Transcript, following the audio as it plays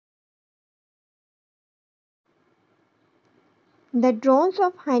The drones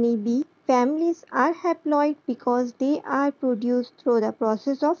of honeybee families are haploid because they are produced through the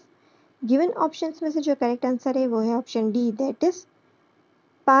process of given options में से जो correct answer है वो है option D that is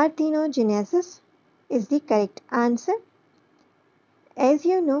parthenogenesis is the correct answer. As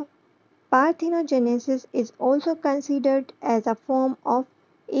you know, parthenogenesis is also considered as a form of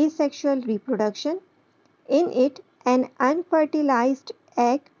asexual reproduction. In it, an unfertilized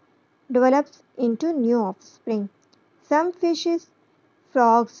egg develops into new offspring. Some fishes,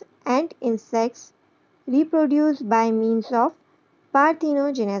 frogs, and insects reproduce by means of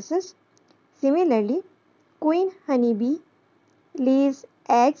parthenogenesis. Similarly, queen honeybee lays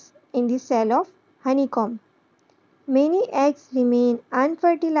eggs in the cell of honeycomb. Many eggs remain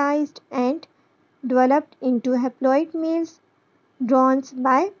unfertilized and developed into haploid males drawn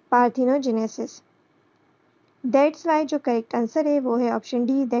by parthenogenesis. That's why जो correct answer है वो है option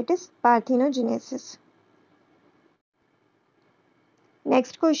D that is parthenogenesis.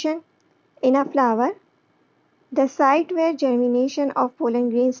 Next question. In a flower, the site where germination of pollen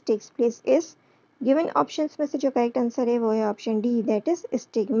grains takes place is given options में से जो correct answer है वो है option D that is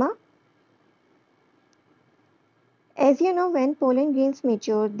stigma. As you know, when pollen grains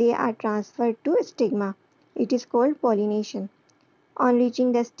mature, they are transferred to stigma. It is called pollination. On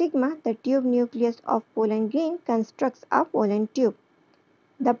reaching the stigma, the tube nucleus of pollen grain constructs a pollen tube.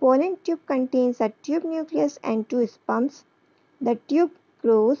 The pollen tube contains a tube nucleus and two sperms. The tube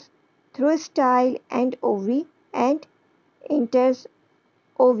grows through style and ovary and enters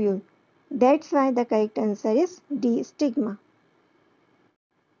ovule. That's why the correct answer is D, stigma.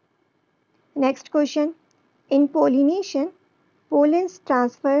 Next question. In pollination, pollens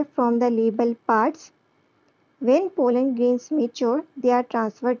transfer from the label parts. When pollen grains mature, they are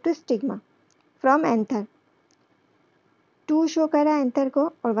transferred to stigma from anther. 2 show करा anther को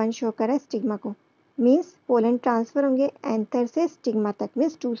और 1 show करा stigma को. Means pollen transfer होंगे anther से stigma तक,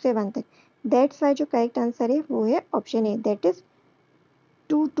 means 2 से 1 तक. दैट्स वाई जो करेक्ट आंसर है वो है option A that is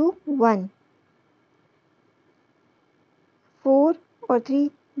 2 to 1. 4 और 3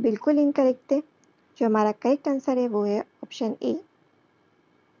 बिल्कुल इनकरेक्ट थे. जो हमारा करेक्ट आंसर है वो है option A.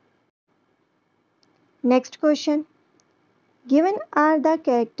 Next question. Given are the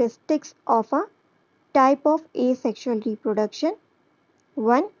characteristics of a type of asexual reproduction.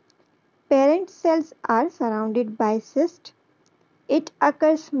 1. Parent cells are surrounded by cyst. It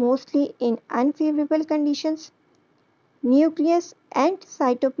occurs mostly in unfavorable conditions. Nucleus and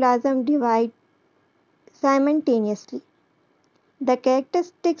cytoplasm divide simultaneously. The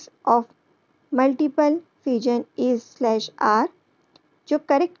characteristics of multiple fission is/are. जो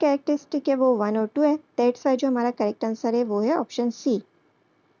correct characteristic है वो 1 और 2 है. That's why जो हमारा correct answer है वो है option C.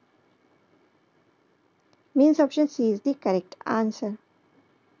 Means option C is the correct answer.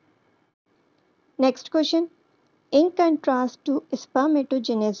 Next question. In contrast to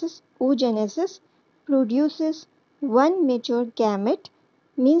spermatogenesis, oogenesis produces one mature gamete.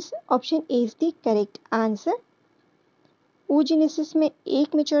 Means option A is the correct answer. oogenesis में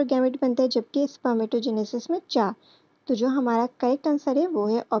एक mature gamete बनता है जबकि spermatogenesis में 4. तो जो हमारा correct answer है वो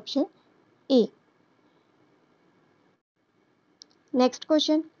है option A. Next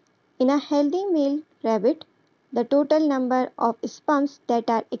question. In a healthy mail rabbit, the total number of sperms that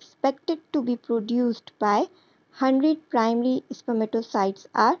are expected to be produced by 100 primary spermatocytes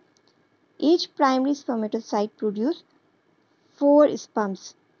are. Each primary spermatocyte produce 4 sperms.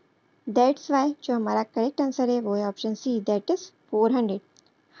 That's why जो हमारा correct answer है वो है option see that is 400.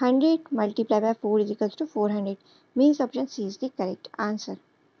 100 multiplied by 4 is equals to 400. Means option C is the correct answer.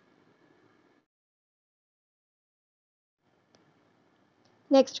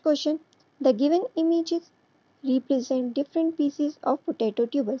 Next question. The given images represent different pieces of potato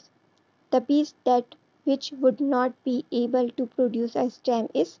tubers. The piece that which would not be able to produce a stem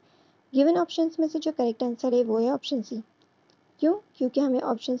is. Given options में से जो correct answer है वो है option C. क्यों? क्योंकि हमें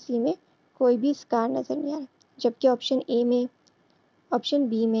option C में कोई भी स्कार नज़र नहीं आ रहा, जबकि ऑप्शन ए में, ऑप्शन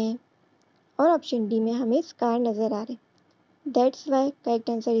बी में और ऑप्शन डी में हमें स्कार नज़र आ रहे. That's why correct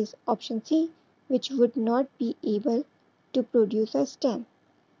answer is option C which would not be able to produce a stem.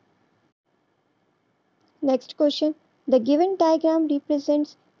 Next question. The given diagram represents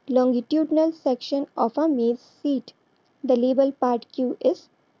longitudinal section of a maize seed. The label part Q is.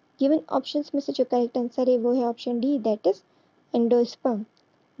 Given options में से जो correct answer है वो है option D that is endosperm.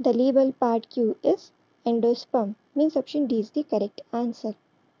 The label part Q is endosperm. Means option D is the correct answer.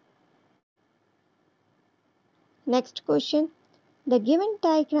 Next question. The given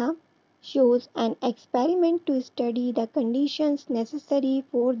diagram shows an experiment to study the conditions necessary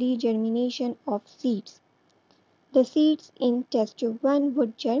for the germination of seeds. The seeds in test tube 1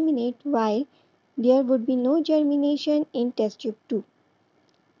 would germinate while There would be no germination in test tube 2.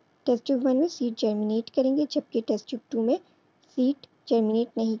 Test tube 1 में seed germinate करेंगे जबकि test tube 2 में seed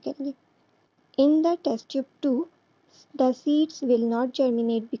germinate नहीं करेंगे. In the test tube 2, the seeds will not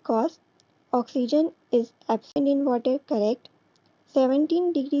germinate because oxygen is absent in water, correct.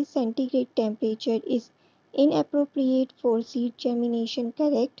 17 degrees centigrade temperature is inappropriate for seed germination,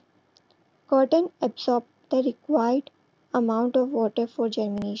 correct. Cotton absorbs the required amount of water for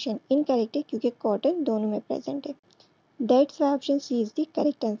germination, incorrect है क्योंकि cotton दोनों में present है. That's why option C is the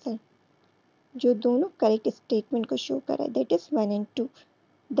correct answer. जो दोनों correct statement को show कर रहा है, that is 1 and 2.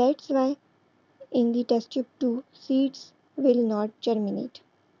 That's why in the test tube 2, seeds will not germinate.